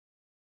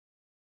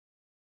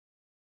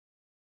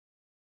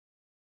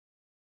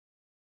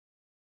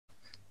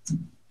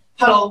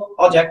Hello,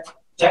 all Jack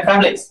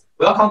families.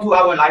 Welcome to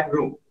our live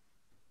room.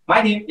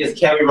 My name is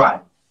Kerry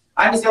Ryan.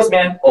 I'm the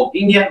salesman of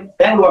Indian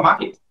Bangalore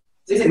market.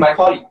 This is my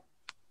colleague.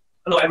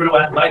 Hello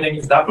everyone, my name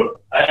is Dapper.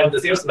 I am the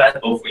salesman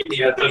of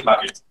Indian Delhi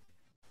market.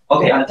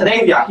 Okay, and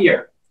today we are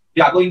here.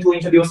 We are going to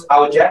introduce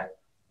our Jack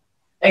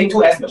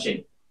A2S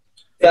machine.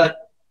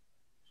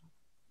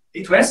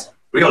 A2S?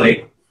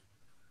 Really?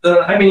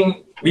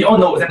 We all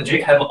know that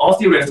Jack have all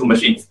series of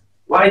machines.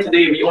 Why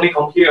today we only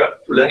come here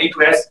to learn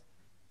A2S?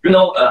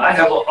 I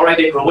have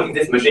already promoting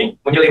this machine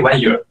for nearly 1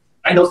 year.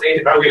 I know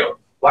it very well.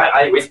 Why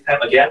I waste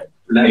time again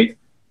to learn it?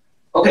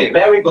 Okay,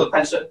 very good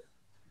question.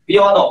 We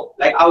all know,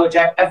 like our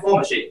Jack F4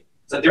 machine,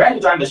 the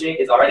direct drive machine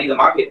is already in the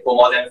market for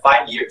more than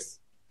 5 years.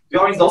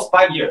 During those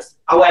 5 years,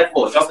 our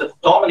F4 just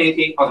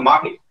dominating on the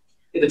market.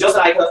 It's just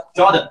like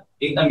Jordan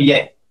in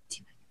NBA.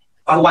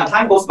 But when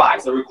time goes by,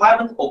 the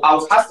requirement of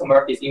our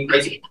customer is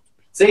increasing.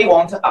 They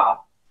want a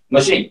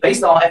machine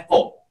based on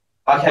F4,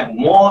 but have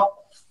more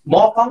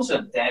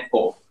function than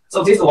F4.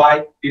 So this is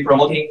why we're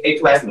promoting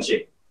A2S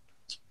machine.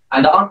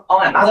 And on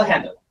another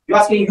hand, you're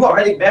asking, you are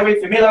already very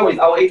familiar with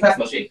our A2S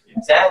machine.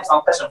 Then I have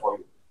some question for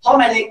you. How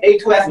many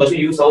A2S machines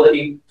you sold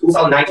in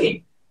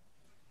 2019?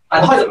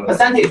 And how is the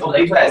percentage of the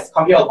A2S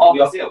compared to all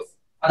your sales?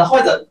 And how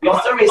is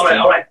your service?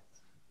 All right.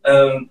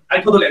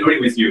 I totally agree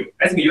with you.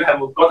 I think you have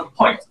got the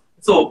point.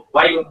 So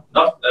why you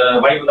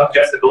not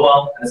just go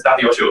on and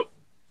start your show?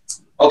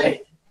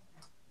 Okay.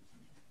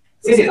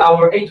 This is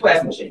our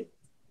A2S machine.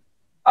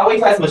 Our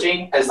A2S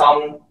machine has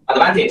some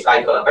advantage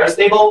like very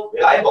stable,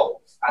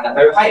 reliable, and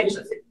very high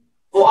efficiency.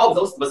 For all of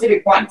those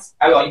specific points,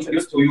 I will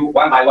introduce to you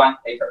one by one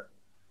later.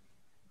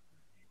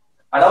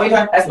 And our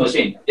A2S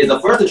machine is the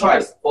first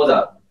choice for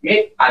the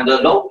mid and the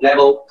low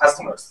level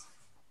customers.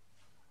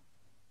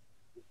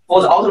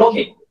 For the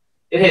auto-locking,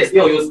 it is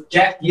still use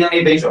Jack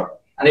DNA Visual,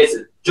 and it's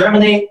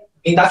Germany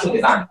industrial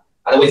design,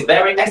 and with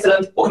very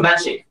excellent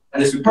workmanship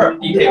and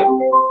superb detail.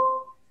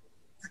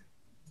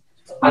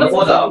 And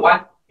for the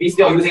one, we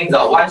still using the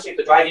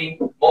one-shift driving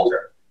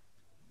motor.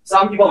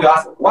 Some people will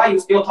ask, why are you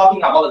still talking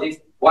about this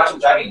one-shift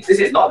driving? This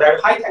is not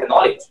very high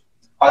technology.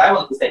 But I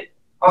want to say,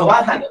 on the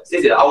one hand,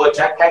 this is our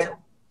Jack pattern.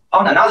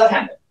 On another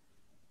hand,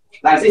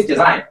 like this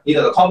design is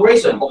the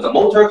cooperation of the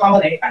motor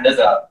company and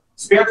the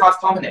spare parts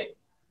company.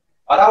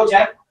 At our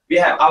Jack, we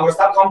have our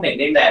sub-company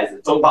named as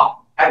Zhongbao.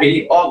 I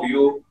believe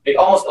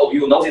almost all of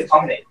you know this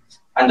company.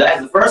 And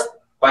as the first,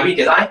 when we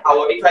design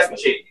our A2S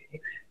machine,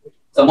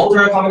 the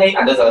motor company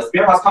and the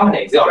spare parts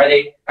company, they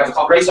already have a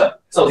cooperation.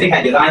 So they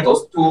can design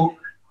those two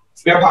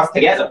spare parts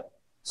together.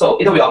 So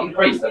it will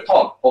increase the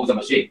torque of the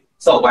machine.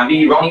 So when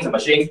we running the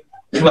machine,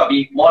 it will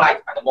be more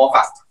light and more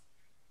fast.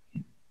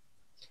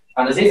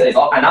 And this is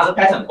another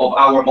pattern of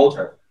our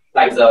motor,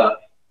 like the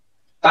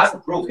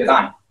dust-proof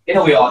design. It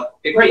will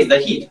decrease the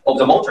heat of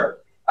the motor,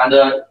 and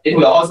it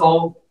will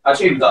also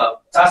achieve the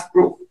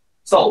dust-proof.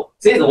 So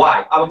this is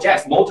why our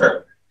Jack's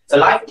motor, the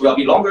life will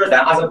be longer than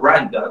other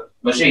brand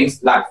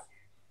machines' life.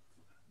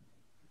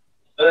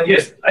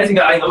 Yes, I think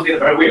I know this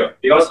very well,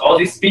 because all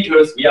these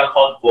features we are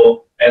called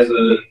for as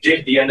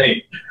Jack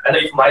DNA. And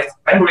if my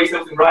memory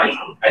serves me right,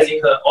 I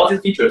think all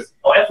these features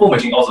our F4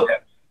 machine also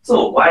have.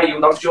 So why you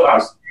not show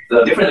us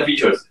the different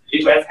features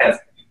A2S has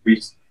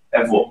with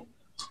F4?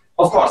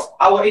 Of course,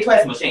 our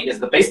A2S machine is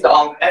based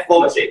on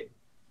F4 machine.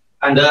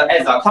 And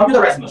as a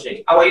computerized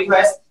machine, our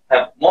A2S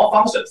have more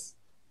functions.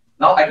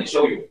 Now I can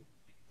show you.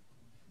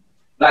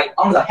 Like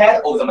on the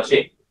head of the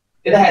machine,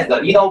 it has the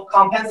needle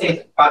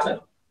compensate button,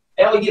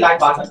 LED light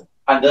button,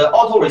 and the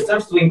auto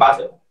reserve swing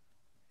button.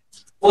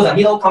 For the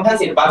needle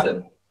compensate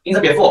button, in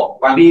the before,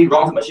 when we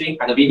run the machine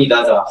and we need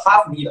the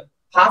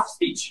half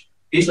stitch,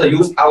 we should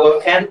use our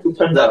hand to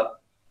turn the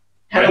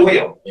hand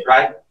wheel,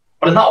 right?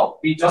 But now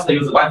we just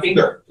use one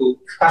finger to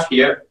touch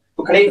here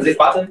to click this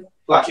button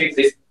to achieve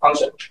this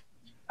function.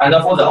 And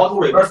for the auto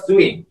reverse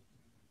swing,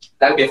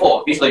 like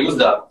before, we should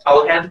use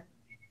our hand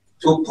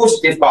to push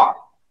this bar.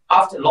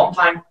 After a long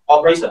time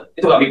operation,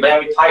 it will be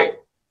very tired.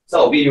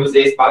 So we use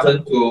this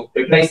button to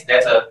replace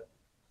that,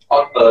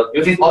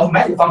 use this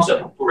automatic function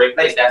to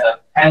replace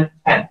that hand.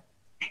 And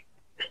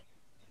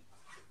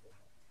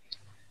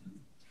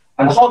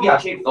how we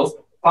achieve those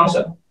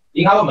functions?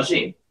 In our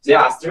machine, there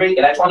are 3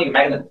 electronic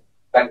magnets,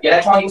 like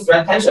electronic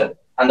thread tension,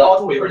 and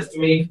auto reverse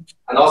swing,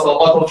 and also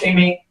auto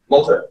trimming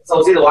motor. So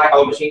this is why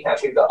our machine can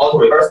achieve the auto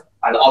reverse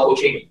and auto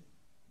trimming.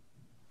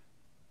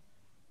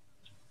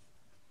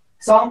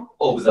 Some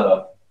of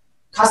the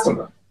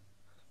customer,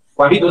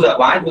 when I do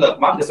the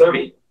market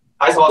survey,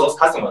 I saw those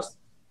customers.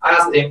 I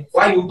asked them,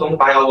 why you don't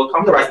buy our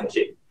computerized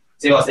machine?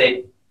 They will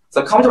say,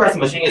 the computerized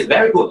machine is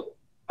very good,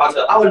 but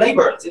our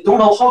labor, they don't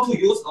know how to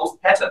use those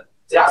patterns.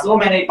 There are so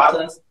many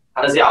buttons,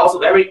 and they are also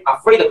very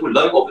afraid to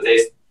learn of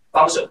this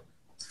function.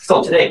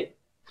 So today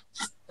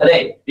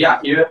we are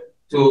here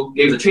to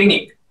give the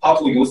training how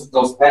to use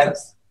those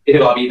patterns. It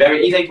will be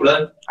very easy to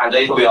learn, and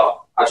it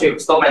will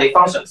achieve so many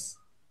functions.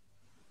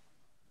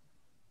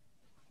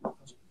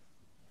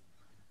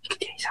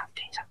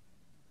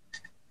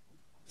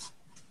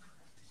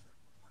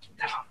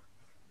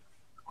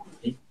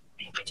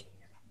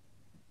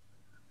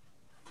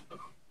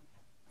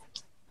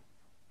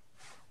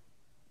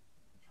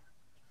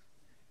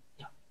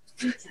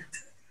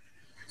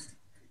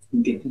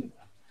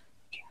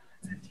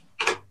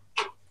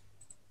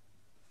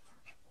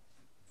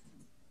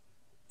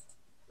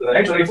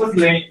 Actually,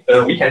 firstly,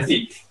 we can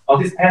see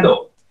on this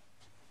panel,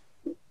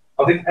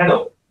 on this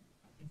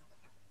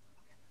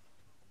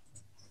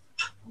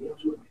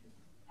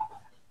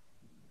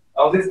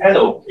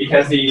panel, we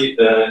can see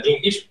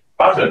in each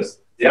buttons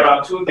there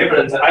are two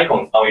different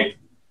icons on it.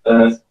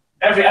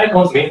 Every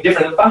icon means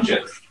different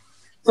functions.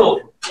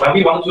 So when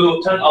we want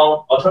to turn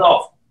on or turn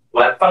off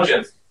one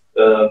functions,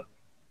 do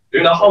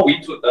you know how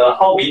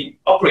we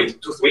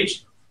operate to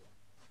switch?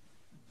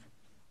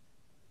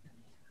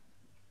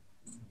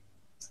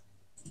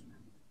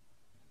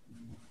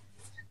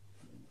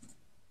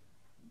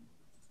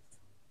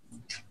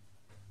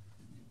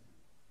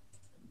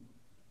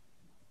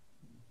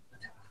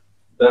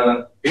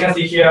 You can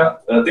see here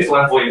this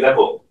one, for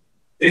example.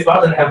 This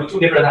button have two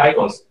different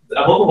icons.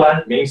 The above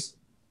one means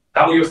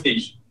W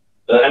stitch,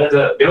 and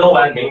the below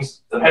one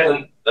means the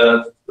pattern,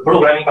 the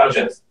programming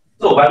functions.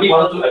 So when we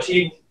want to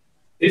achieve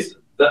this,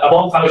 the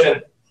above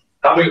function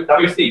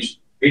W stitch,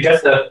 we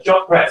just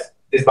short press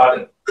this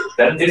button.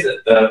 Then this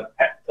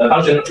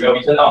function will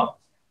be turned on.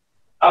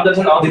 After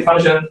turn on this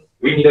function,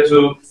 we need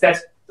to set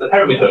the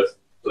parameters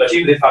to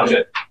achieve this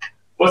function.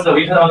 First,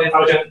 we turn on this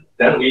function,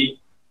 then we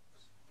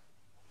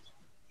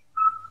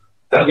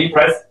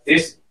press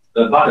this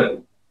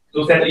button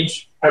to set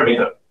each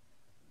parameter.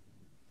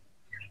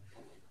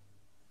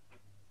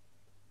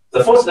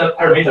 The first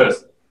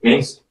parameters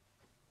means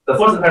the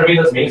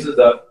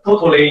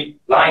totally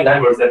line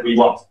numbers that we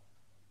want.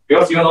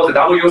 Because you know the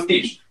W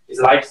stitch is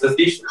like the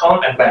stitch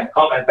come and back.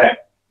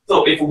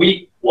 So if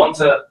we want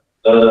how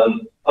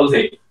to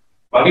say,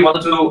 when we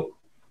want to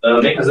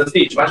make the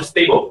stitch much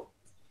stable,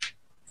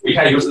 we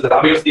can use the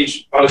W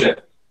stitch function.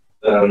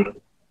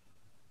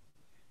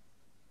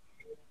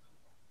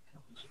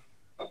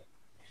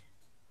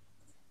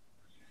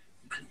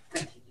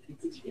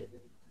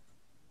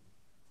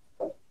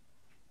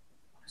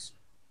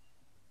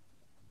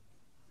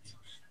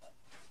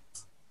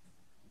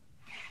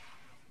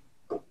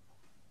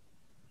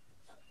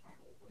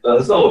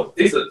 So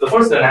this is the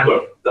first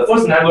number. The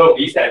first number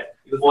we set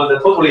is for the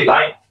totally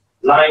line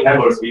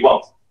numbers we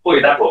want. For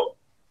example,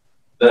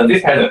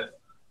 this pattern,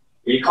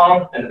 we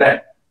come and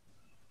back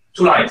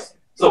 2 lines.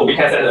 So we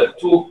can set the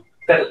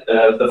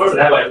first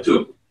number as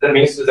 2. That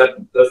means that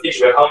the stitch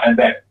will come and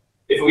back.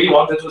 If we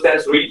wanted to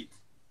set 3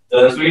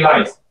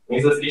 lines,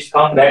 means the stitch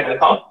come back and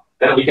come.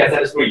 Then we can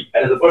set 3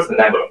 as the first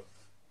number.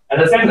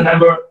 And the second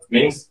number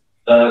means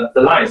the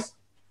lines,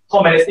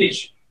 how many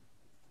stitch,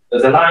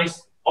 the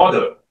lines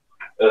order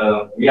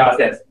we are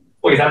set.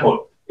 For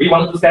example, we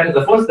want to set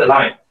the first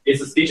line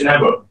is stitch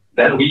number.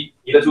 Then we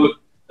need to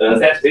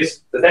set the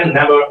second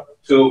number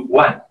to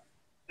 1.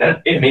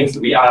 Then it means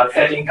we are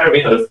setting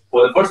parameters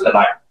for the first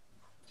line.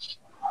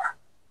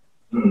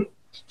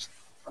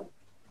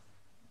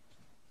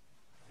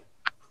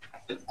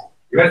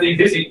 You can see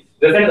this is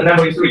the second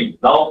number is 3.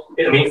 Now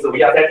it means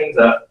we are setting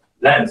the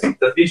length,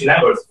 the stitch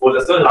numbers for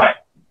the third line.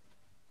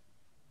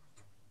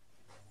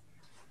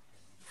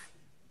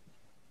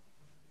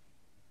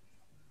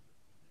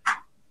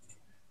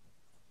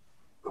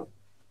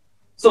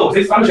 So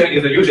this function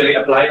is usually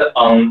applied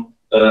on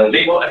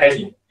label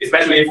attaching,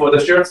 especially for the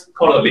shirt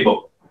color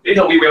label.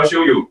 Later we will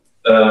show you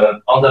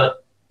on the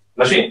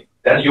machine.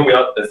 Then you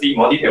will see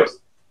more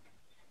details.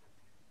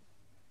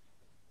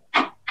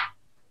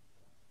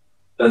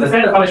 The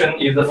second function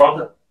is the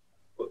front.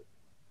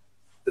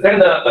 The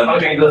second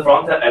function is the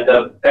front and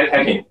the back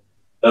tacking.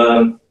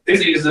 This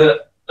is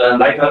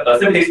like a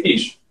assembly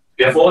stitch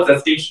before the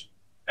stitch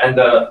and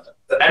the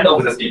end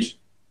of the stitch.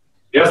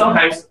 There are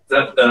sometimes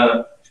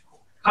the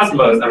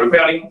customers are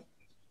requiring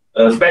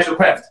special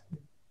craft,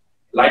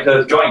 like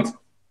a joint.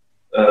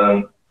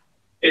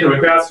 It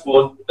requires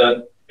firm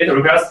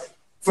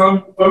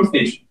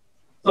stitch.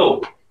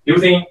 So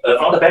using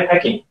front back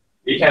tacking,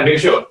 we can make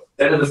sure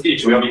that the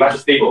stitch will be much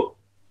stable.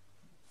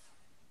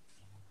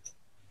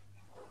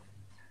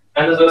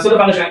 And the third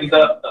function is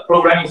the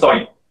programming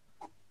sewing.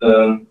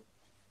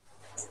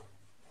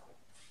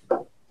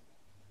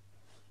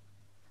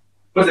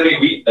 Firstly,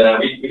 we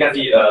can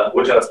see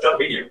watch a short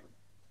video.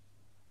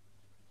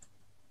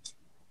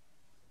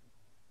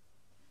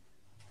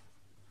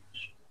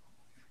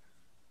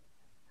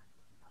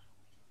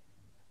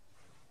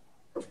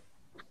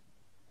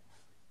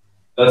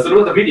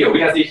 Through the video, we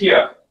can see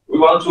here, we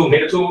want to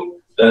make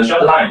 2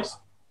 short lines.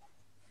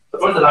 The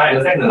first line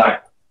and the second line.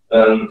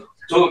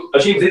 To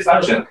achieve this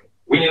function,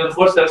 we need to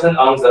first turn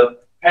on the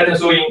pattern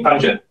sewing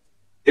function.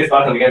 This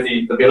button, we can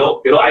see the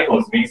below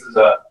icons means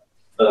the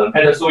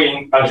pattern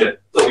sewing function.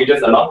 So we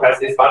just long press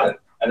this button,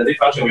 and this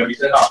function will be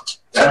turned on.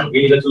 Then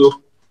we need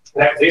to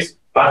select this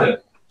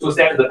button to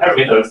set the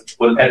parameters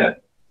for the pattern.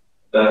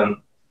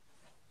 And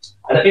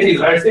it is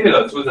very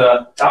similar to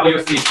the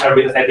WC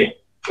parameter setting.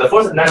 The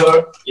first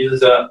number is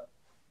the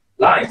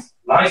lines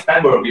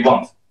number we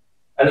want.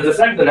 And the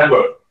second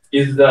number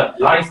is the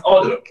lines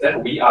order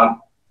that we are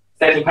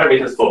setting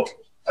parameters for.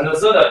 And the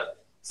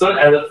third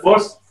and the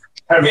fourth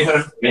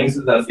parameter means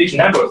the stitch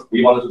numbers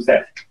we want to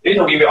set.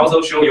 Later we will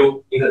also show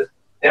you in the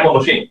demo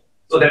machine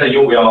so that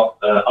you will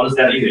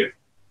understand easier.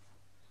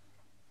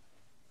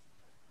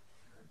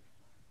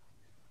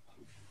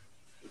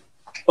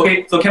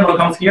 Okay, so camera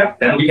comes here,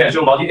 then we can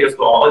show more details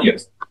to our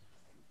audience.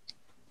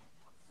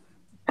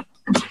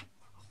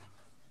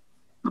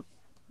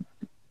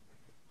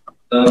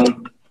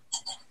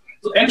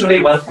 So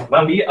actually,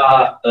 when we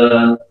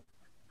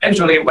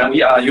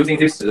are using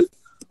this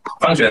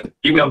function,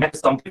 it will make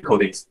some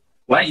difficulties.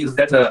 One is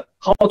that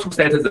how to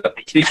set the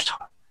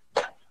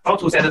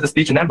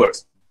stitch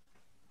numbers.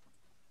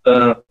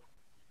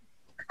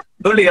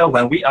 Earlier,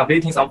 when we are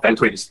visiting some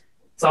factories,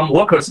 some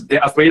workers they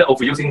are afraid of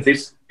using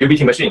this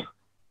UBT machine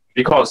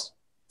because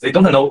they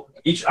don't know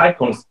each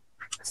icon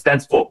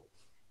stands for.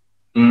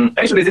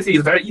 Actually, this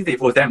is very easy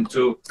for them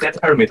to set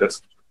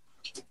parameters.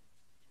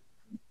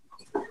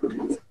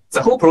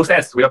 The whole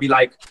process will be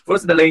like,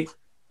 firstly,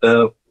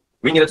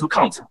 we need to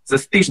count the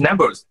stitch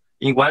numbers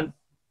in one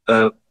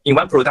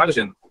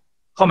production.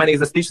 How many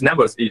the stitch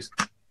numbers is?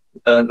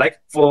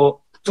 To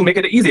make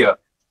it easier,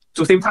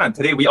 to save time,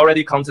 today we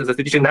already count the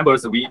stitch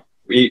numbers we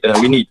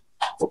need.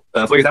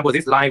 For example,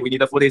 this line we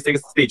need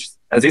 46 stitches,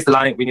 and this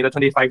line we need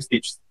 25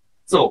 stitches.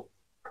 So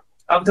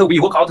after we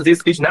work out these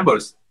stitch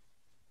numbers,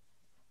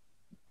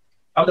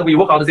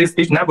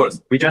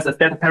 we just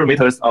set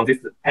parameters on this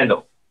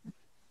handle.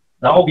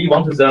 Now we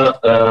want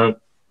the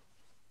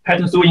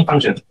pattern sewing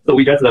function, so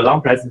we just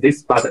long press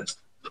this button.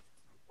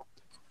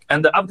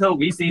 And after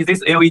we see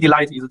this LED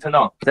light is turned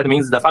on, that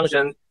means the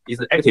function is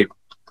active.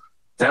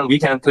 Then we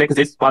can click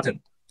this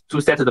button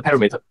to set the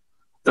parameter.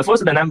 The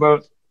first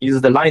number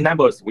is the line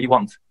numbers we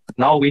want.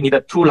 Now we need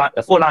 4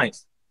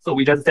 lines, so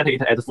we just set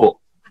it as 4.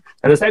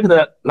 And the second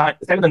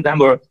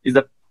number is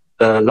the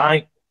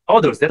line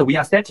orders that we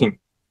are setting.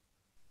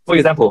 For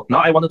example, now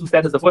I wanted to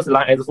set the first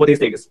line as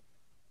 46.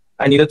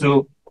 I needed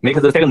to make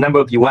the second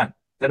number be 1.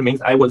 That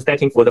means I was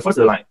setting for the first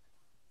line.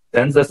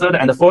 Then the third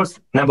and the fourth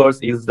numbers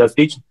is the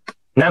stitch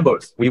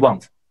numbers we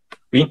want.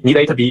 We need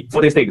it to be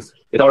 46.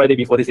 It already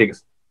be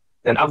 46.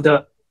 Then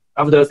after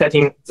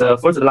setting the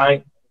first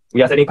line,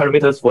 we are setting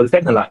parameters for the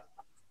second line.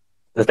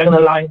 The second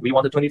line, we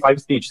want 25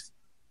 stitches.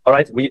 All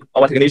right,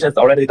 our technicians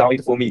already done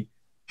it for me.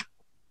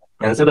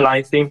 And the third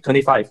line, same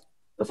 25.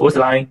 The fourth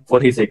line,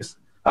 46.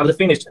 After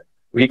finished,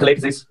 we click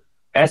this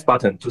S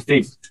button to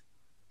save.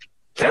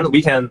 Then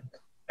we can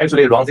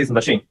actually run this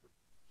machine.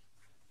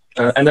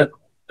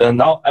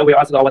 Now I will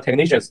ask our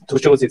technicians to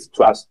show this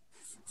to us.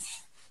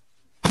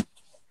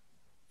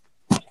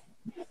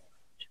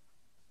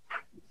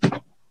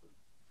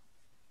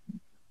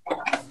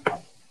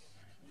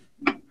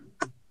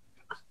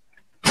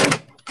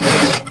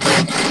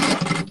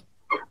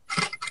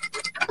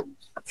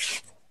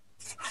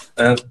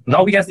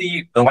 Now we can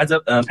see when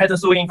the pattern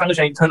sewing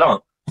function is turned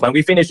on. When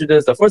we finish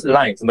the first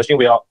line, the machine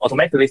will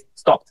automatically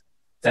stop.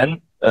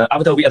 Then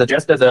after we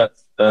adjust the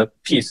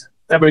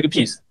fabric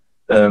piece,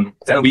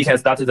 then we can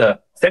start the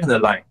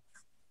second line.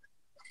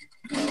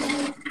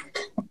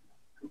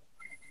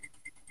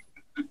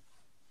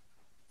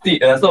 We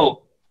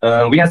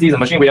can see the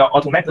machine will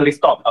automatically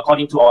stop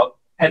according to our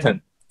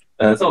pattern.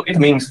 So it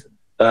means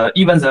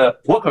even the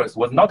workers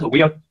was not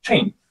well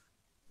trained,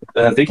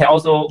 they can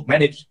also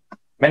manage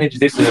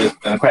this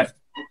craft.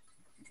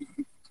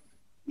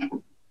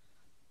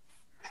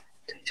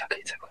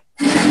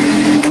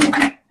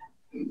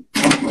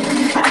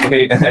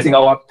 Okay, I think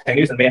our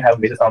technician may have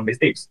made some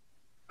mistakes,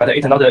 but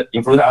it not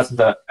influence us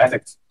the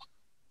effects.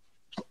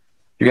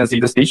 You can see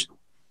the stitch.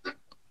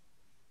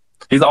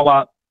 He's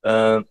our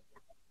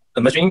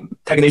machine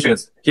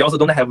technicians. He also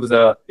don't have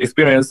the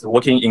experience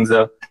working in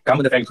the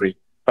garment factory,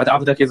 but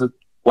after his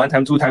 1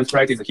 time, 2 times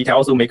practice, he can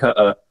also make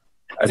I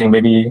think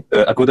maybe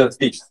a good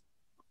stitch.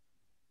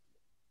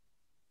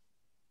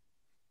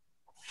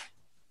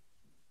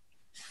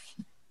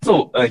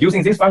 So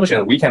using this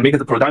function, we can make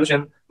the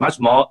production much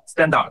more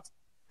standard.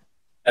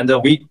 And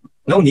we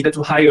no need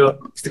to hire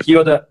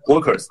skilled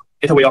workers.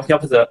 It will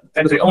help the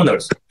factory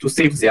owners to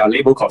save their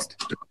labor cost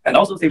and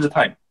also save the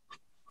time.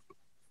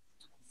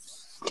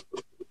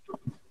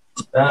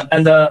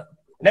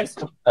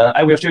 Next,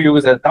 I will show you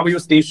the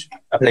W-stitch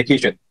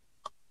application.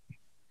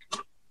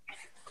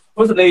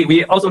 Firstly,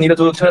 we also need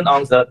to turn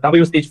on the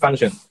W-stitch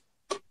function,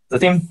 the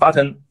same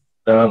button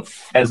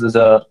as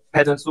the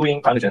pattern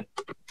sewing function.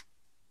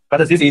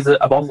 But this is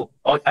above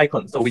all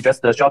icons, so we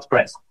just short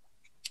press.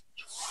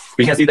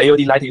 We can see the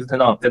LED light is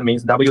turned on. That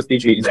means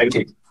W-stitch is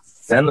active.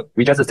 Then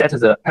we just set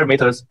the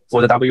parameters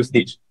for the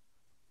W-stitch.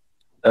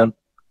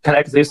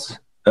 Select this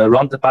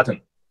round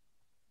button.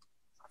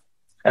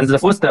 And the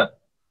first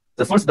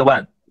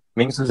one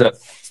means the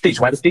stitch.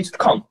 When the stitch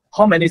count,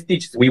 how many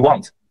stitches we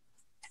want.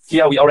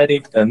 Here we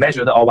already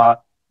measured our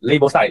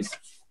label size.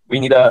 We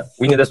need 9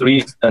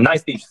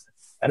 stitches.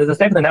 And the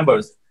second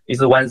numbers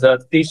is when the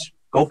stitch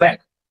go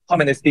back, how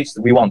many stitches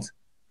we want.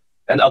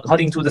 And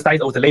according to the size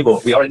of the label,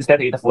 we already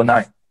set it for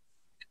 9.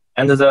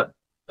 And the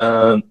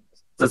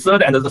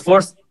third and the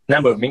fourth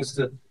number means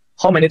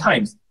how many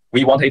times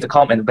we want it to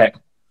come and back.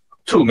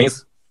 2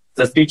 means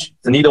the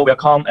needle will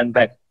come and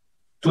back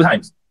 2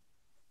 times.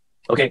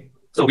 Okay,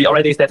 so we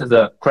already set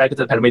the correct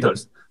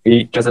parameters.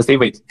 We just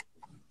save it.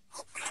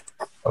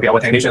 Okay, our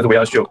technicians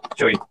will show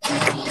it.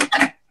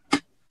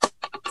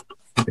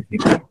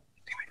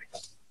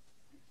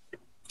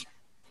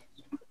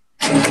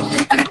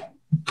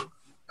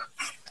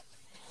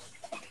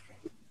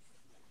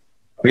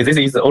 Okay, this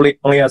is only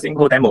a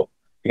simple demo.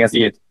 You can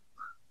see it.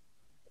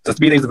 The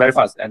speed is very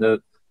fast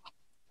and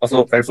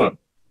also very firm.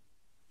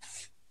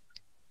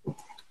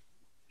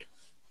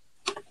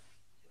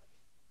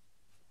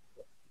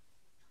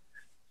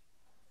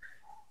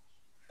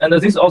 And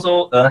this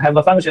also have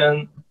a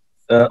function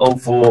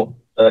of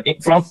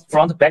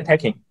front back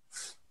tagging.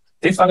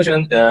 This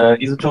function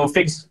is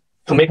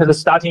to make the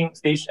starting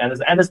stage and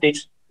the end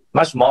stage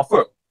much more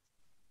firm,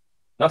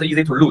 not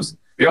easy to lose.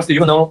 Because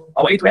you know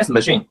our A2S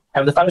machine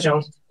have the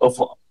function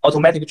of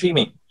automatic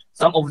trimming.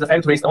 Some of the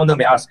factories owner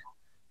may ask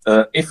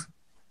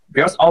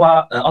because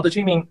our auto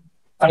trimming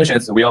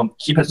functions will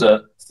keep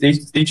the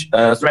stitch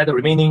thread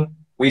remaining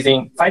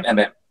within 5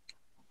 mm.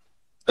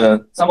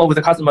 Some of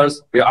the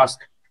customers will ask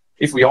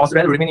if your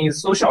thread remaining is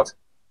so short,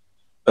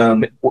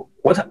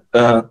 what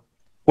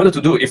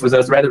to do if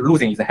the thread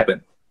losing is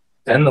happen?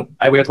 Then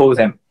I will tell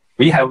them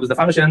we have the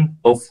function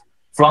of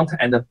front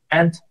and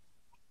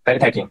back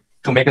tagging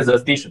to make the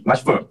stitch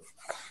much firm.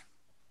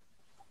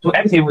 To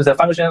activate the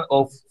function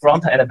of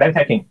front and back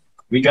tagging,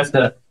 we just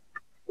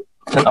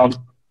turn on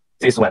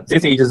this one.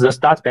 This is the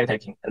start back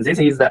tagging, and this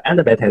is the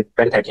end back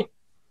tagging.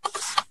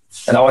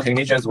 And our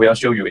technicians will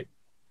show you it.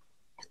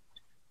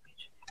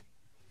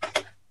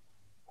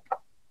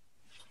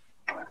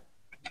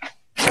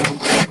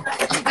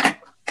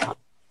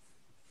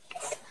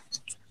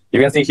 You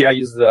can see here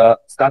is the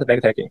start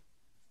back tagging,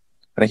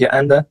 and here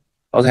end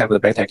also have the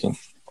back tagging.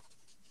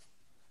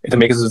 It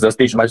makes the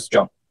stitch much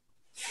strong.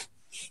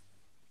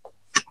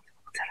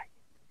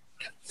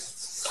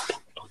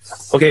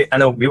 Okay,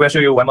 and we will show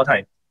you one more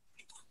time.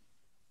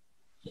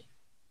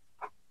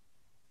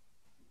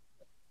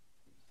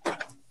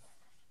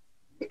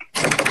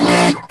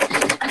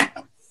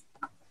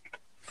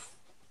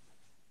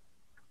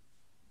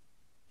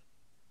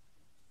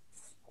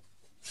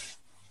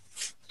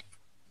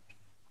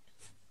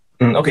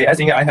 Okay, I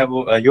think I have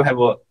you have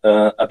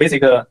a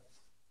basic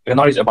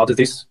knowledge about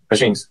these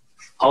machines,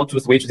 how to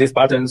switch these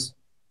buttons,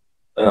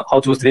 how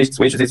to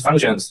switch these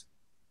functions.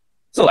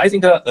 So I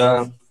think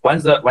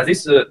when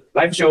this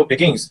live show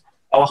begins,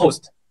 our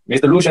host,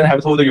 Mr. Lucian,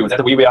 have told you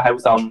that we will have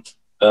some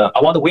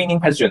award-winning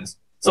questions.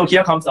 So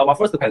here comes our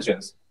first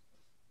questions.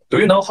 Do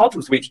you know how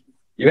to switch?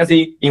 You can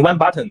see in one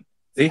button,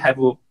 they have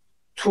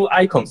 2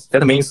 icons.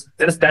 That means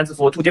that stands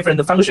for 2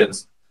 different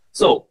functions.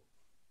 So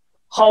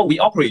how we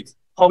operate,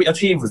 how we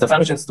achieve the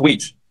function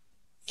switch?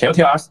 Can you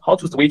tell us how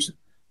to switch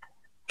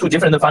 2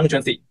 different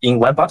functions in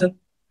one button?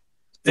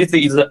 This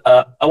is an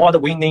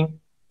award-winning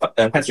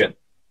question.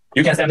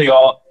 You can send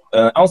your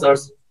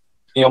answers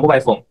in your mobile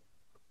phone.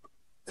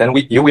 Then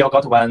you will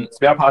got one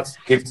spare parts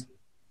gift.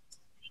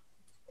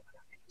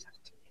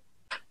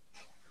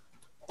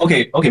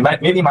 Okay.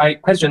 Maybe my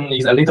question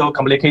is a little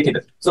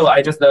complicated, so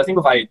I just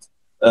simplify it.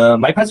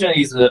 My question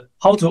is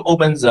how to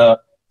open the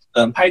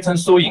pattern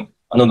sewing.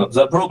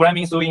 The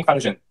programming sewing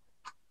function.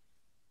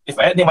 If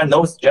anyone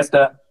knows, just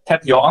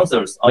tap your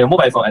answers on your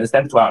mobile phone and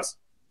send to us.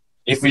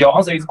 If your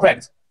answer is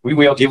correct, we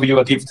will give you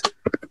a gift.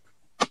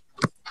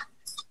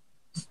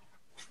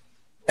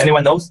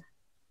 Anyone knows?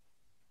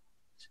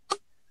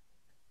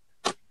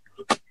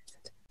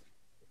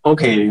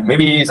 Okay,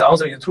 maybe the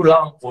answer is too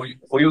long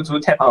for you to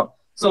tap on.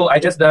 So I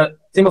just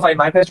simplify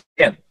my question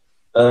again.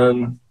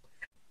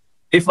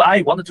 If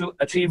I want to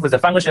achieve the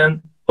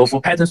function of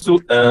pattern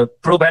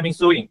programming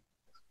sewing,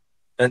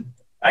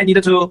 I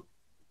need to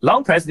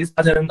long press this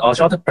button or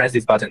short press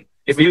this button.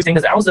 If you think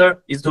the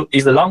answer is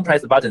the long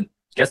press button,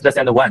 just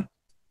send 1.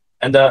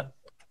 And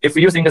if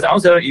you think the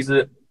answer is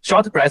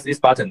short press this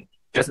button,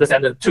 just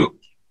send 2.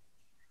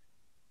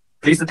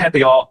 Please tap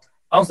your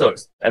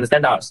answers and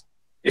send us.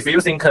 If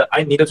you think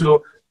I need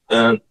to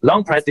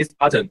long press this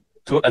button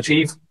to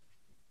achieve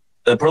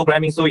the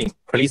programming sewing,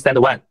 please send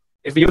 1.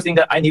 If you think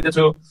I need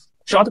to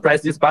short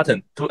press this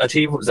button to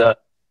achieve the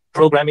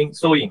programming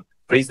sewing,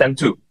 please send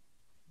 2.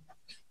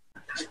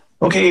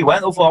 Okay,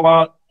 one of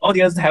our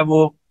audience have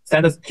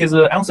sent his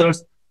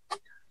answers.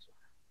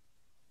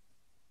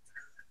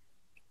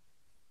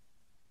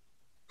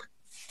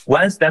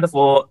 1 stand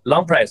for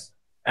long press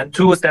and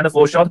 2 stand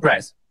for short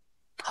press.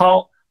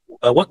 How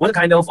what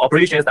kind of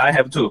operations I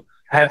have to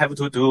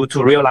do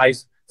to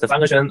realize the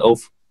function of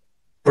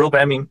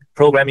programming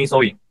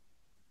sewing?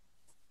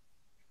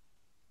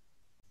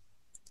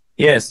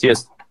 Yes,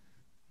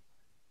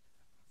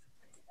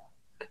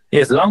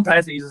 long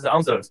press is the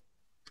answer.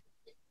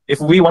 If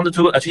we want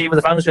to achieve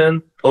the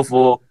function of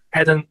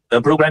pattern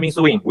programming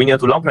sewing, we need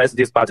to long press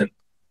this button.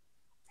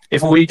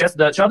 If we just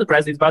short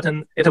press this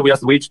button, it will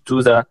switch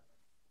to the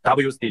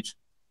W stitch.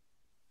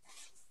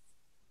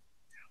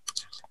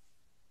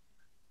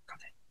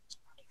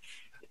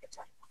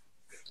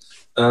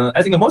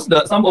 I think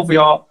some of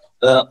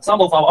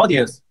our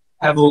audience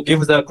have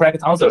given the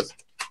correct answers.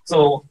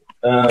 So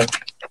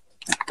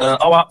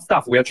our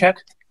staff will check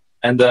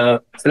and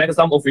select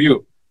some of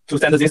you to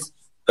send this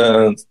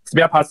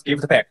spare parts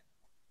gift pack.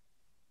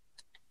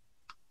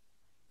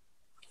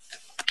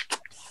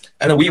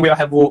 And we will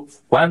have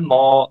one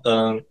more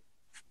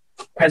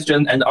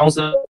question and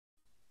answer.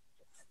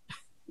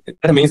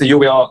 That means you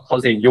will,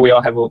 you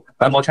will have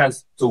one more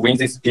chance to win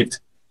this gift.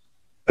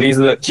 Please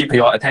keep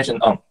your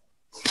attention on.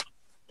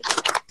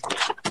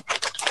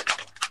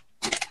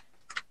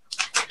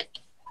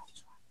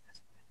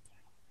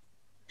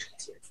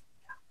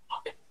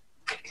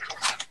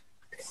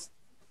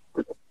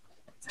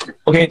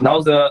 Okay,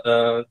 now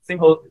the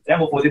simple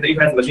demo for this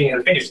A2S machine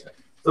is finished.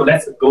 So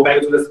let's go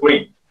back to the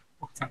screen.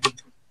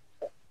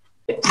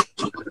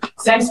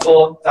 Thanks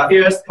for the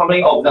various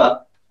coming of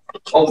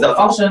the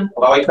function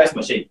of our A2S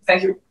machine.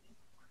 Thank you.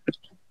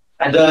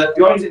 And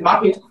during the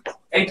market,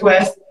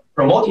 A2S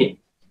promoting,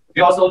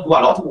 we also do a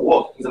lot of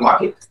work in the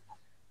market.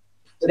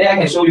 Today I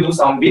can show you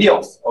some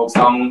videos of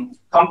some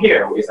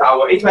compare with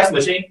our A2S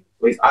machine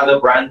with other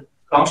brand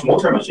clutch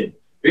motor machine.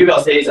 We will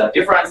see the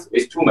difference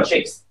with two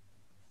machines.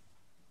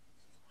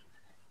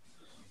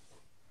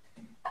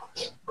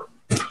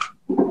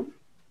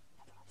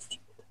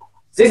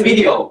 This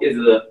video is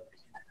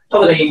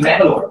totally in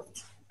Bangalore,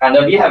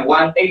 and we have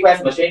one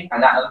A2S machine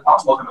and another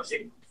clutch motor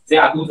machine. They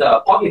are do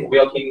the pocket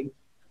working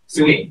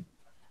sewing.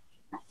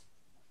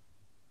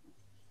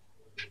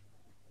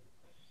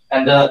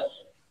 And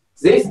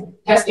this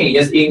testing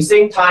is in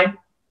same time,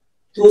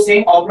 two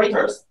same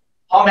operators,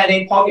 how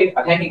many pocket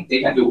attempting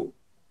they can do.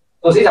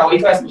 So this is our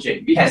A2S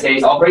machine. We can say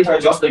the operator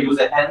just use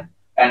the hand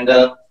and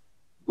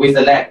with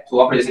the leg to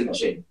operate this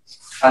machine.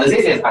 And this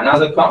is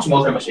another clutch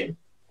motor machine.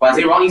 When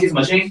they run in this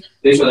machine,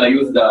 they should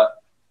use the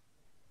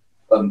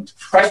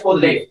press pull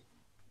lift.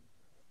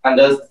 And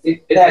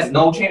it has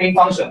no chaining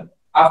function.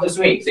 After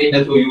swing, they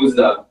need to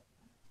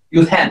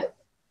use hand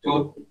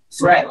to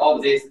thread all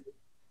this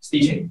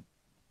stitching.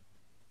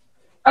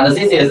 And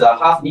this is a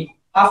half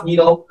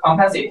needle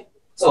compensate.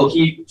 So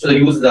he should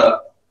use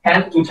the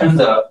hand to turn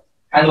the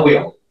handle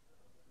wheel.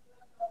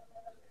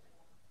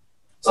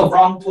 So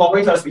from two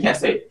operators, we can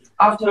say,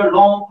 after a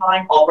long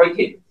time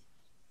operating,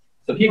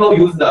 the people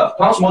use the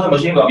clutch motor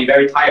machine will be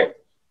very tired.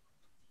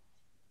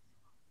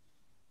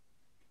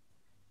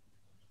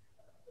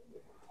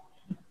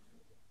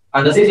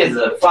 And this is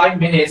 5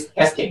 minutes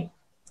testing.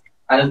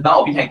 And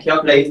now we can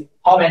calculate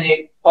how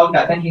many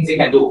pocket attempting they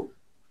can do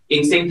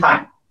in same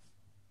time.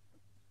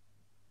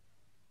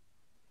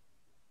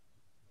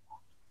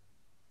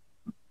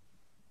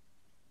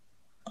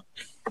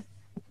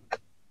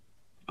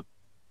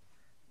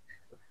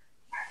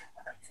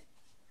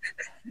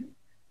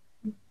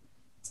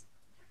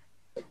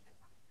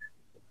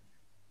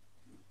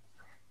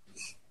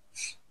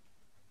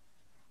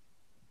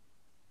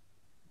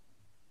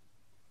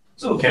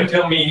 So can you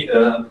tell me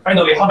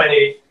finally how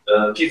many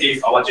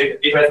pieces our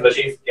A2S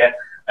machines get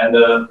and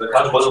the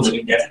clutch motor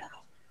machine get?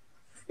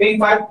 In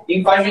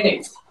 5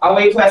 minutes, our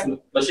A2S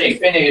machine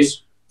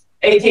finished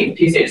 18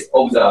 pieces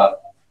of the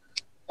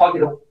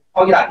pocket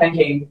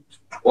attempting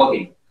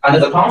working,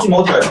 and the clutch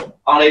motor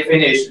only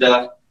finished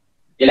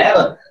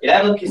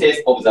 11 pieces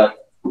of the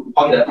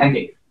pocket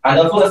attempting.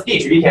 And for the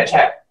stitch, we can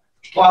check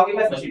for our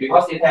A2S machine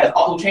because it has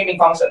auto chaining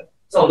function.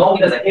 So no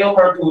need the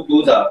helper to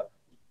do the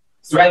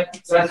thread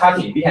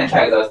cutting. We can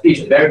check the stitch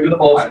is very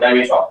beautiful and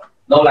very short,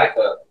 no like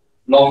a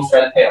long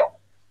thread tail.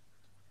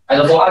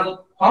 And for other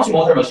clutch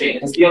motor machine,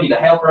 it still need the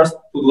helpers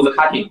to do the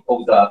cutting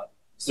of the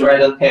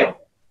threaded tail.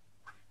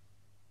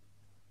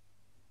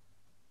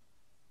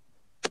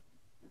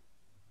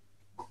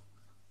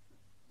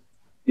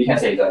 We can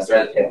say the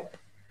threaded tail.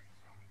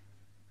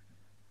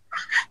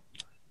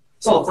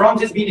 So from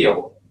this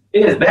video,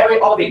 it is very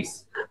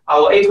obvious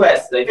our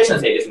A2S, the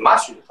efficiency is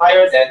much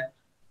higher than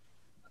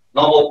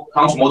normal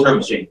clutch motor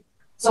machine.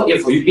 So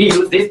if we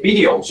use this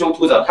video show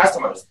to the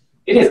customers,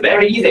 it is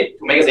very easy to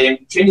make them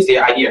change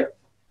their idea.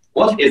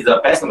 What is the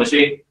best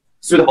machine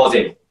suitable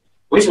them?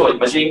 Which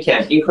machine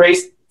can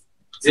increase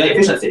their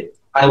efficiency?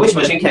 And which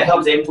machine can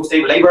help them to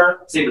save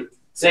labor,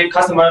 save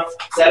customer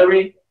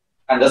salary,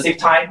 and save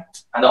time,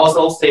 and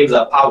also save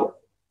the power.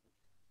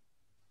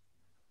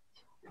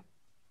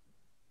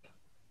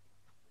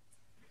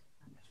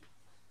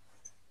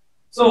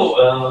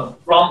 So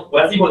from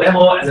one simple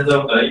demo and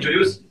then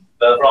introduce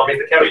from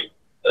Mr. Kerry,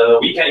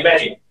 we can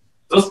imagine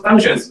those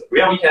functions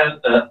where we can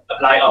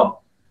apply on.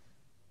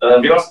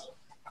 Because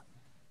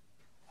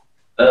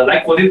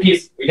like for this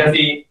piece, we can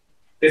see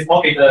this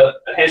pocket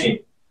attention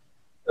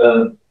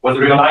was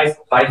realized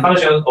by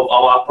function of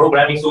our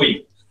programming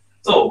sewing.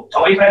 So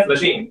our A2S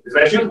machine is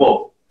very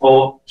suitable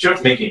for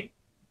shirt making.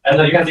 And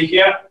you can see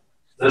here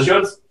the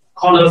shirt's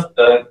color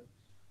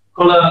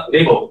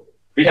label.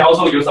 We can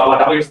also use our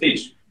W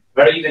stitch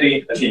very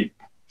easily achieved.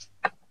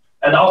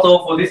 And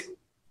also for this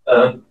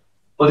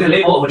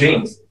label of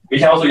jeans, we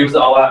can also use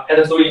our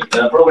hand sewing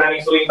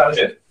programming sewing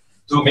function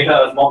to make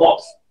a small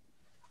box.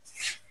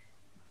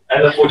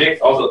 And for jackets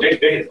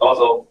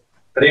also,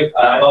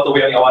 I'm also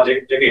wearing our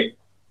jacket.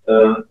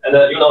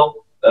 And you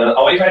know,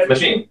 our A2S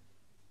machine,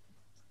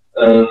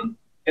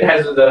 it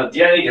has the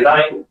DNA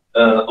design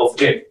of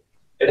jacket.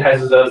 It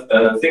has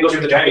the single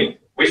shift driving,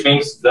 which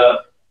means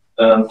the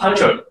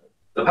puncture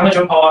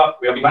power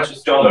will be much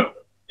stronger.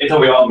 It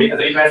will make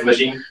the A2S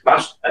machine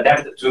much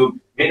adapted to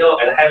middle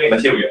and heavy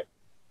material.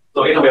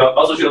 So it will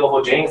also suitable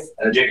for jeans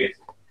and jackets.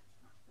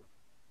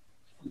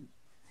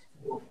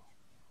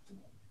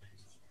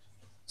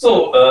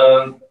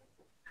 So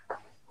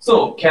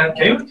can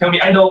you tell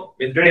me? I know,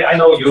 really, I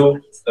know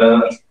you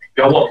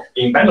your work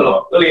in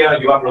Bangalore. Earlier,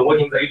 you are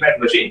promoting the A2S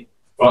machine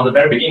from the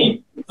very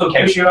beginning. So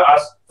can you share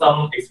us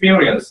some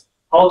experience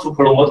how to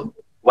promote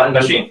one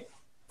machine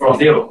from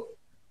zero?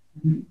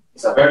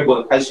 It's a very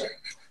good question.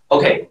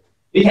 Okay,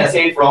 we can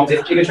say from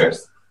these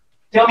pictures.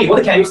 Tell me,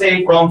 what can you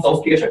say from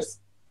those pictures?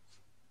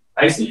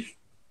 I see.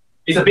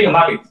 It's a big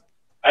market.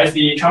 I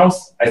see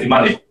chance. I see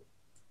money.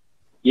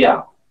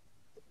 Yeah.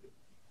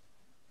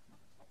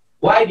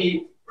 Why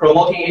be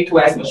promoting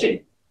A2S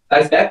machine?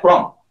 That's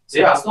background.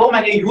 There are so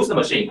many used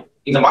machines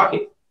in the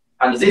market,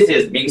 and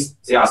this means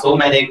there are so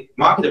many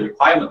market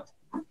requirements.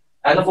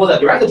 And for the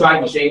direct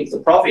drive machine, the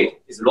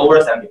profit is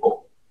lower than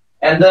before,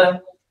 and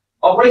the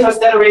operator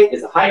salary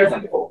is higher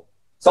than before.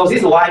 So this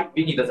is why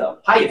we need the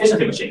high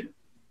efficiency machine.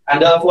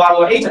 And for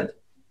our agent,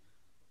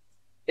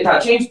 it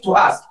has changed to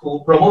us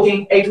to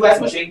promoting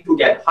A2S machine to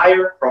get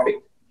higher profit.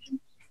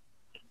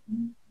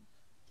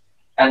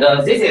 And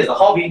this is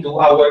how we do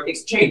our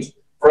exchange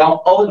from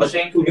old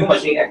machine to new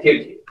machine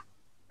activity.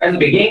 At the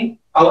beginning,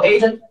 our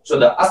agent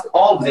should ask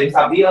all of the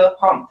sub-dealer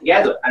come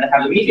together and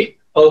have a meeting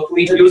to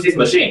introduce this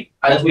machine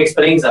and to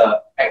explain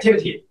the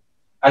activity.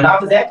 And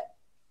after that,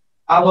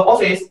 our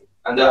office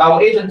and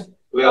our agent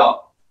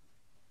will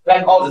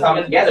plan all the sub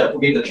together to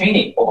give the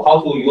training of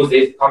how to use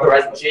this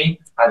computerized machine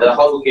and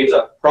how to give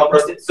the proper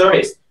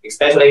service,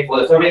 especially for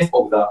the service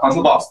of the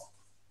control box.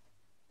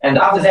 And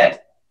after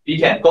that, we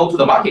can go to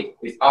the market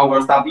with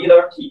our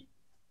sub-dealer team.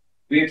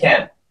 We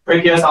can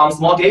prepare some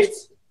small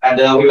gifts, and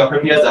we will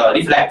prepare the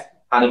leaflet,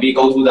 and we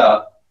go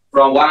to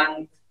from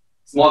one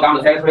small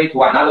garment factory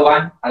to another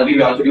one, and we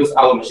will introduce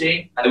our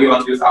machine, and we will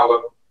introduce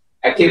our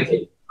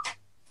activity.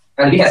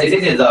 And we can see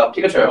this is a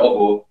picture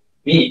of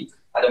me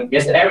and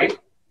Mr. Eric.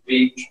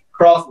 We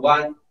cross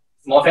one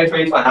small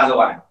factory to another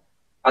one.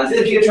 And this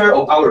is a picture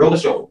of our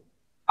roadshow.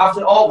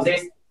 After all of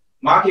this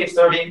market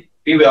survey,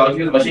 we will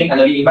introduce the machine, and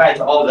we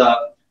invite all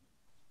the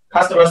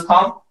customers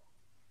come.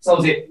 So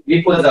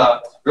we put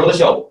the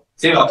roadshow.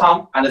 They will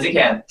come and they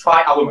can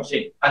try our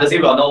machine, and they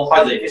will know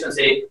how is the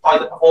efficiency, how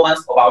is the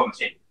performance of our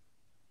machine.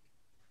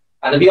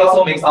 And we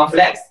also make some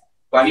flags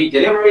when we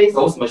deliver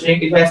those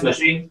machine, A2S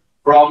machine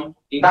from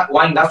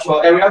one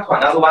industrial area to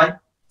another one.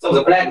 So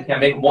the flag can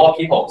make more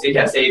people. They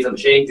can see the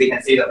machine, they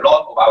can see the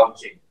log of our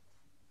machine.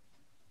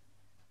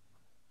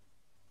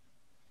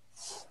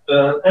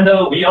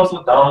 And we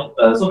also done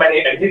so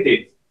many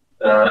activities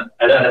and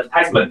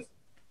advertisements.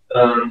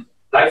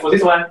 Like for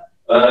this one,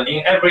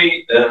 in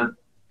every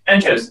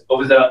entrance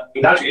of the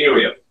industrial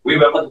area, we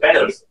will put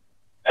banners,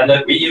 and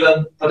we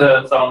even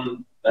put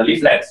some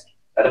leaflets,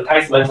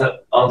 advertisements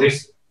on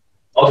this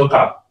auto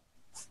car.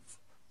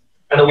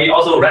 And we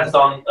also rent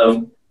some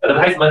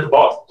advertisement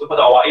boards to put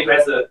our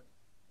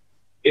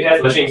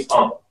A2S machines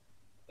on.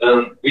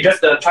 We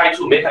just try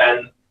to make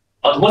an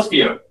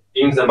atmosphere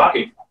in the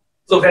market,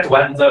 so that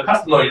when the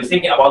customer is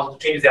thinking about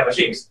to change their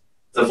machines,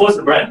 the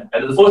first brand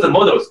and the first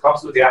models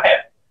comes to their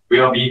head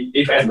will be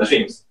A2S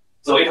machines.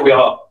 So it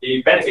will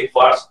be benefit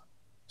for us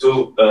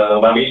to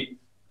when we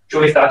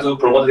truly start to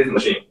promote this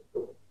machine.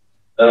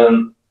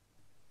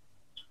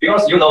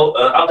 Because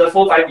after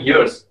 4 or 5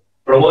 years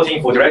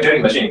promoting for direct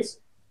driving machines,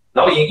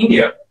 now in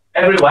India,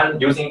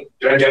 everyone using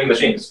direct driving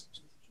machines,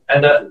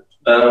 and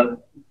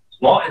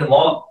more and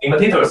more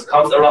imitators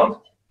comes around.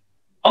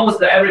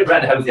 Almost every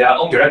brand has their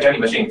own direct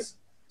driving machines.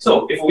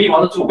 So if we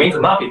want to win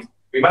the market,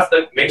 we must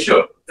make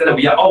sure that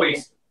we are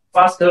always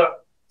faster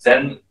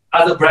than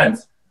other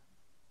brands,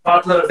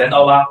 faster than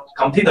our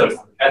competitors,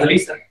 at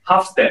least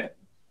half step.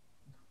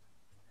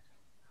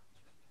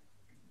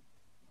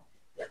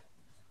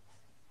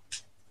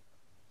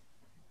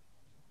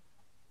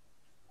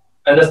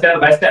 And step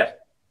by step,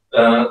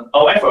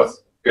 our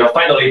efforts will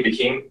finally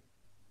become,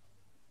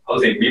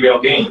 we will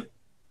gain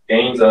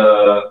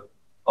the,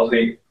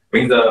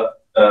 win the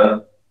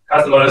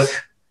customers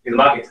in the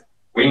market,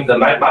 win the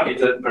market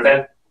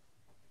percent.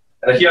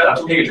 And here are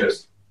 2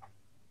 pictures.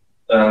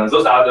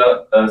 Those are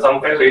the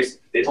some factories.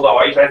 They took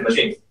our A2S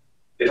machines.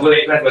 They took the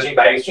A2S machine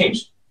by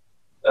exchange.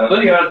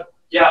 Earlier,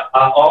 yeah,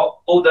 are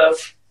all older,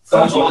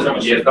 some older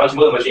machines,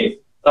 machines.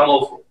 Some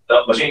of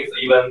the machines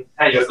even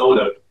 10 years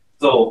older.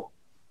 So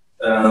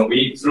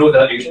we through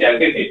the exchange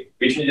activity,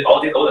 we changed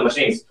all these older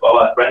machines to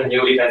our brand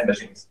new A2S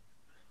machines.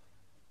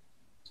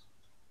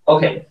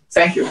 Okay,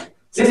 thank you.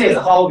 This is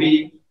how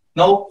we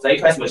know the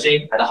A2S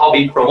machine and how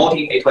we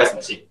promoting A2S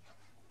machine.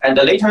 And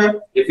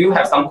later, if you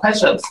have some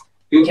questions,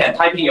 you can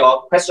type in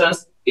your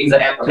questions in the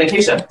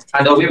application,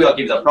 and we will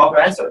give the proper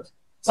answer.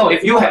 So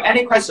if you have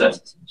any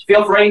questions,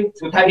 feel free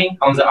to type in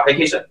on the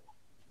application.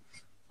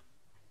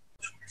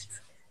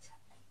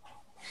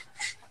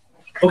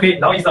 Okay,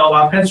 now is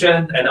our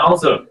question and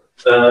answer.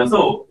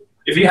 So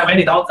if you have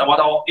any doubts about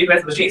our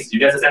A2S machines, you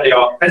just send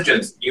your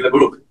questions in the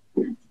group.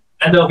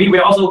 And we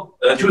will also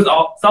choose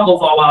some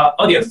of our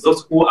audience,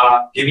 those who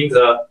are giving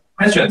the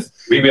questions.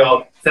 We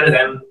will send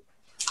them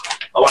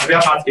our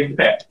spare parts gift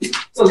bag.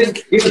 So this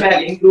gift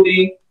bag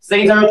including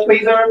scissor,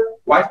 tweezer,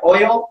 white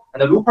oil,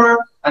 and a looper,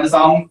 and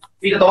some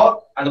feed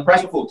dog and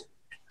pressure food.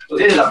 So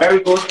this is a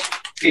very good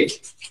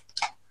gift.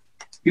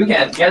 You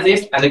can get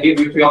this and give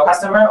it to your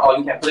customer, or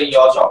you can put it in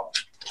your shop.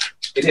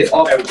 It is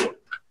all very good.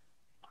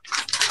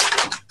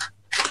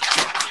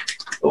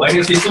 So I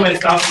can see so many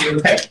stuff in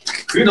the pack.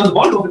 Do you know the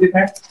volume of this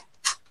pack?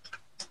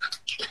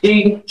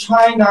 In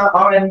China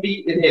RMB,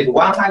 it is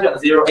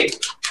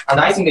 108, and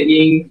I think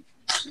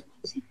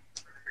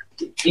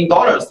in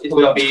dollars it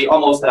will be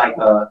almost like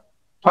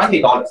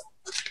 $20.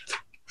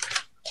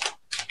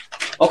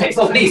 Okay,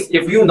 so please,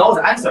 if you know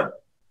the answer,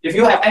 if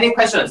you have any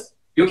questions,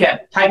 you can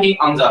type in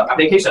on the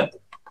application.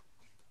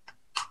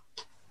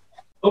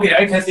 Okay,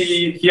 I can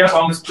see here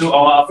comes to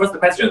our first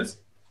questions.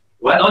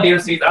 One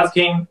audience is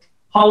asking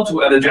how to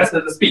adjust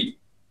the speed.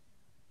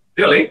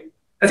 Really?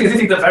 I think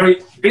this is a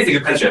very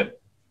basic question.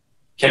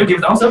 Can you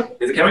give the answer?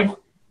 Is it Karen?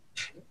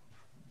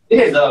 It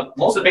is the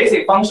most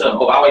basic function of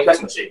our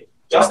A2S machine.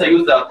 Just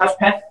use the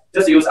touchpad,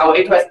 just use our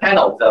A2S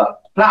panel, the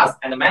plus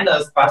and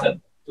minus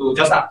button to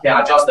just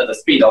can adjust the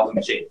speed of the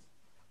machine.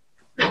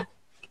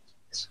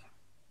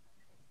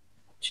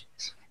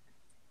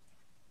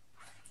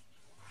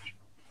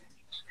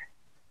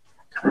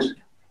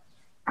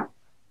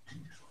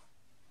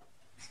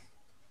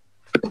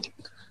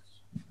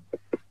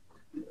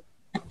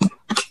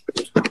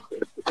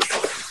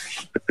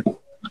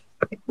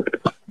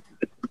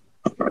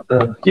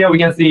 Here we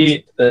can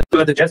see to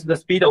adjust the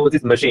speed of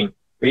this machine,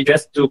 we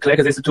just to click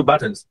these two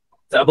buttons.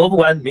 The above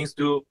one means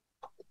to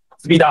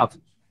speed up,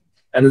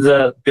 and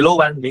the below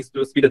one means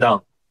to speed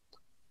down.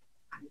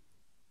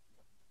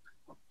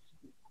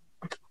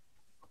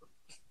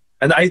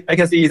 And I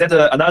can see that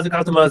another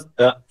customer,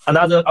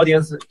 another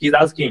audience is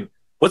asking,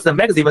 what's the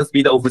maximum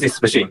speed of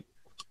this machine?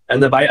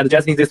 And by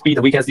adjusting the speed,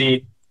 we can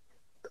see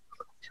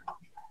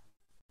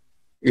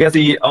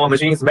our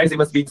machine's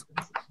maximum speed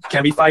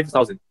can be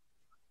 5,000.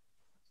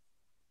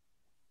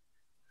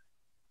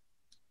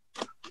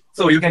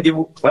 So you can give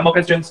one more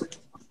question.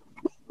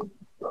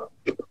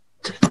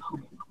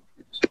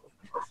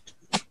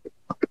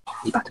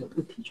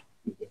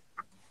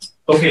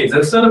 Okay,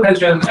 the third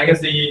question, I can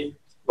see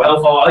one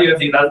of our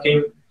audience is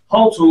asking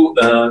how to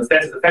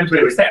set the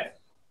factory reset.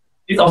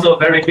 It's also a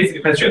very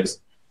basic question.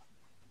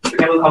 You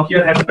can come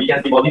here and we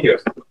can see more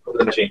details of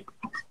the machine.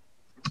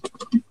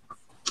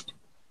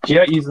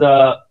 Here is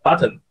the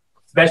button,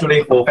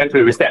 especially for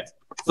factory reset.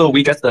 So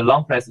we just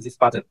long press this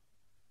button.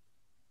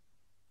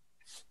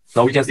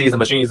 Now we can see the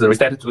machine is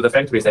reset to the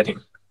factory setting.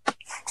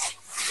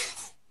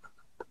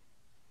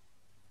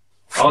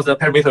 All the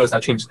parameters are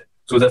changed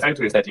to the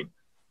factory setting.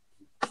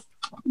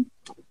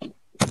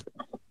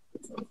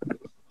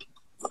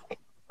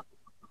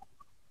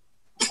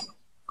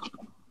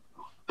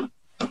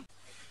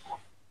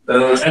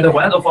 And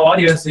one of our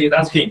audience is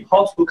asking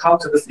how to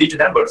count the stitch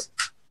numbers.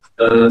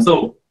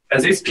 So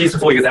as this piece,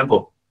 for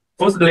example,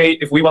 firstly,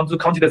 if we want to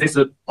count this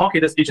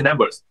pocket stitch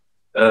numbers,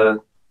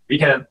 we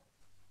can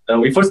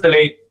we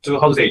firstly to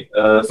how to say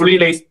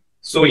freely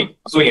sewing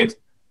it.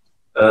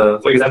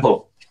 For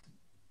example,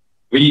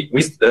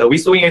 we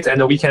sewing it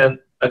and we can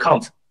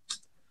count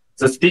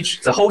the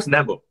stitch, the host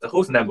number,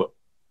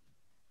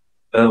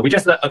 we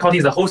just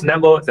accounting the host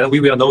number, then we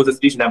will know the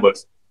stitch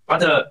numbers. But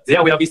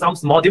there will be some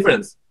small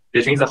difference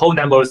between the whole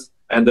numbers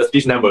and the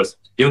stitch numbers.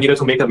 You need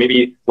to make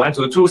maybe 1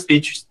 to 2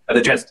 stitches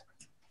adjust.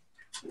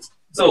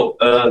 So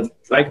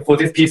like for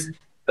this piece,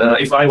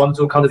 if I want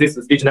to count this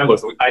stitch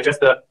numbers, I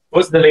just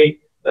firstly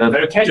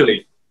very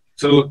casually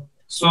to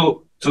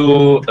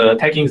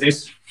taking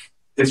this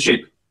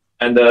shape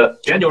and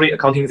generally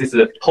accounting these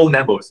whole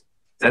numbers.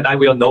 Then I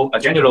will know a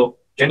general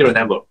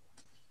number.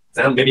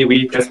 Then maybe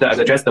we just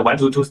adjust the 1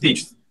 to 2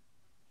 stitches.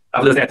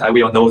 After that, I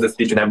will know the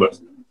stitch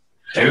numbers.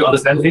 Can you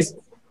understand this?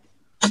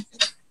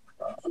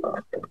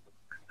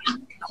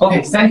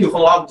 Okay, thank you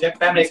for our Jack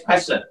family's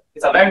question.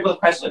 It's a very good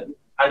question.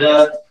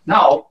 And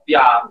now we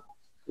are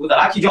with the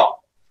lucky job.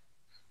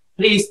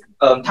 Please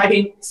type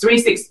in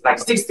 36, like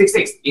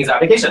 666 in the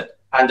application,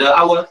 and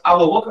our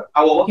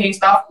working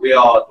staff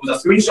will do the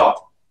screenshot.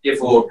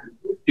 If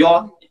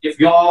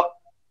your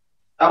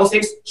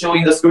 66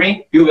 showing the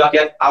screen, you will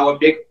get our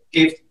big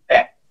gift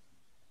back.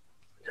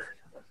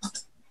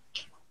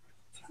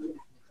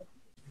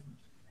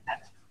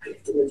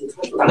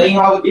 And in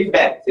our gift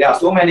bag, there are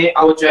so many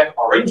our Jack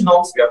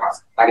original spare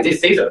parts, like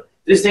this scissor.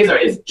 This scissor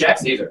is Jack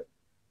scissor.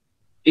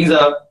 In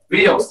the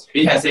videos,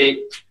 we can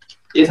see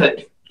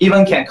it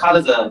even can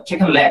cut the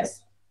chicken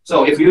legs.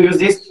 So if you use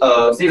this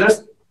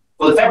scissors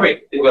for the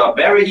fabric, it will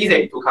be very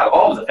easy to cut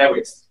all of the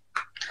fabrics.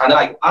 And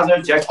like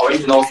other Jack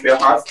original spare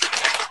parts,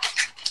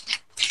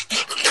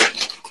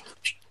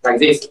 like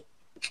this,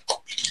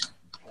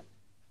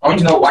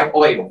 original white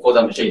oil for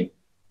the machine.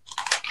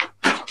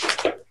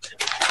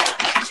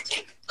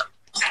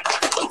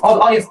 All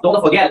the audience,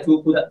 don't forget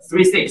to put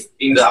 36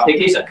 in the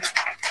application.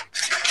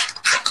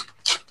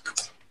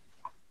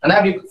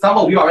 And some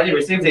of you already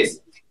received this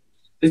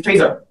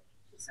tracer.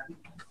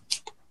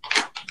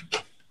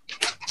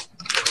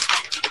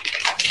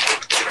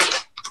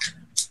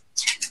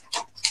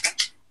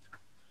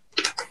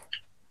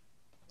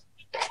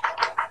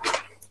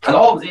 And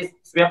all of these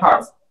spare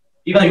parts,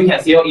 even you can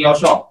sell in your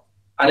shop.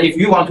 And if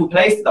you want to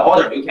place the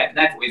order, you can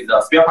connect with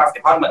the spare parts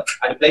department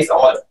and place the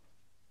order.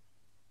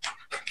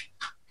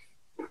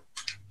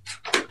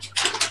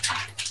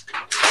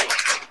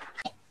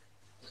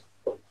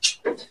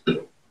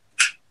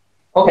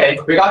 Okay,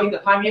 regarding the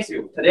time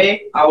issue,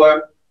 today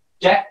our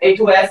Jack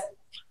A2S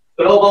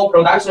global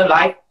production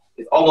line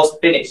is almost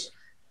finished.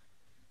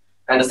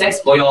 And thanks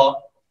for your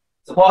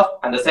support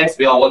and thanks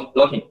for your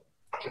working.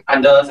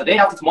 And the day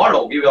after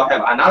tomorrow, we will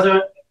have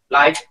another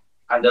live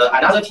and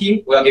another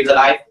team will give the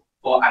live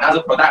for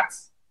another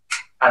products.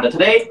 And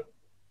today,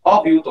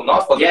 all of you do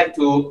not forget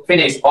to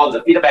finish all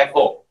the feedback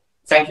form.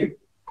 Thank you.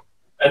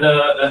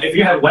 And if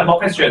you have one more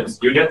questions,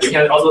 you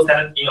can also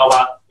send in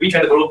our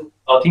WeChat group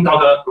or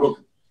TikTok group.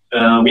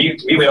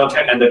 We will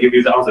check and give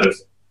you the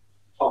answers.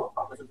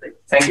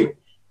 Thank you.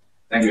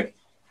 Thank you.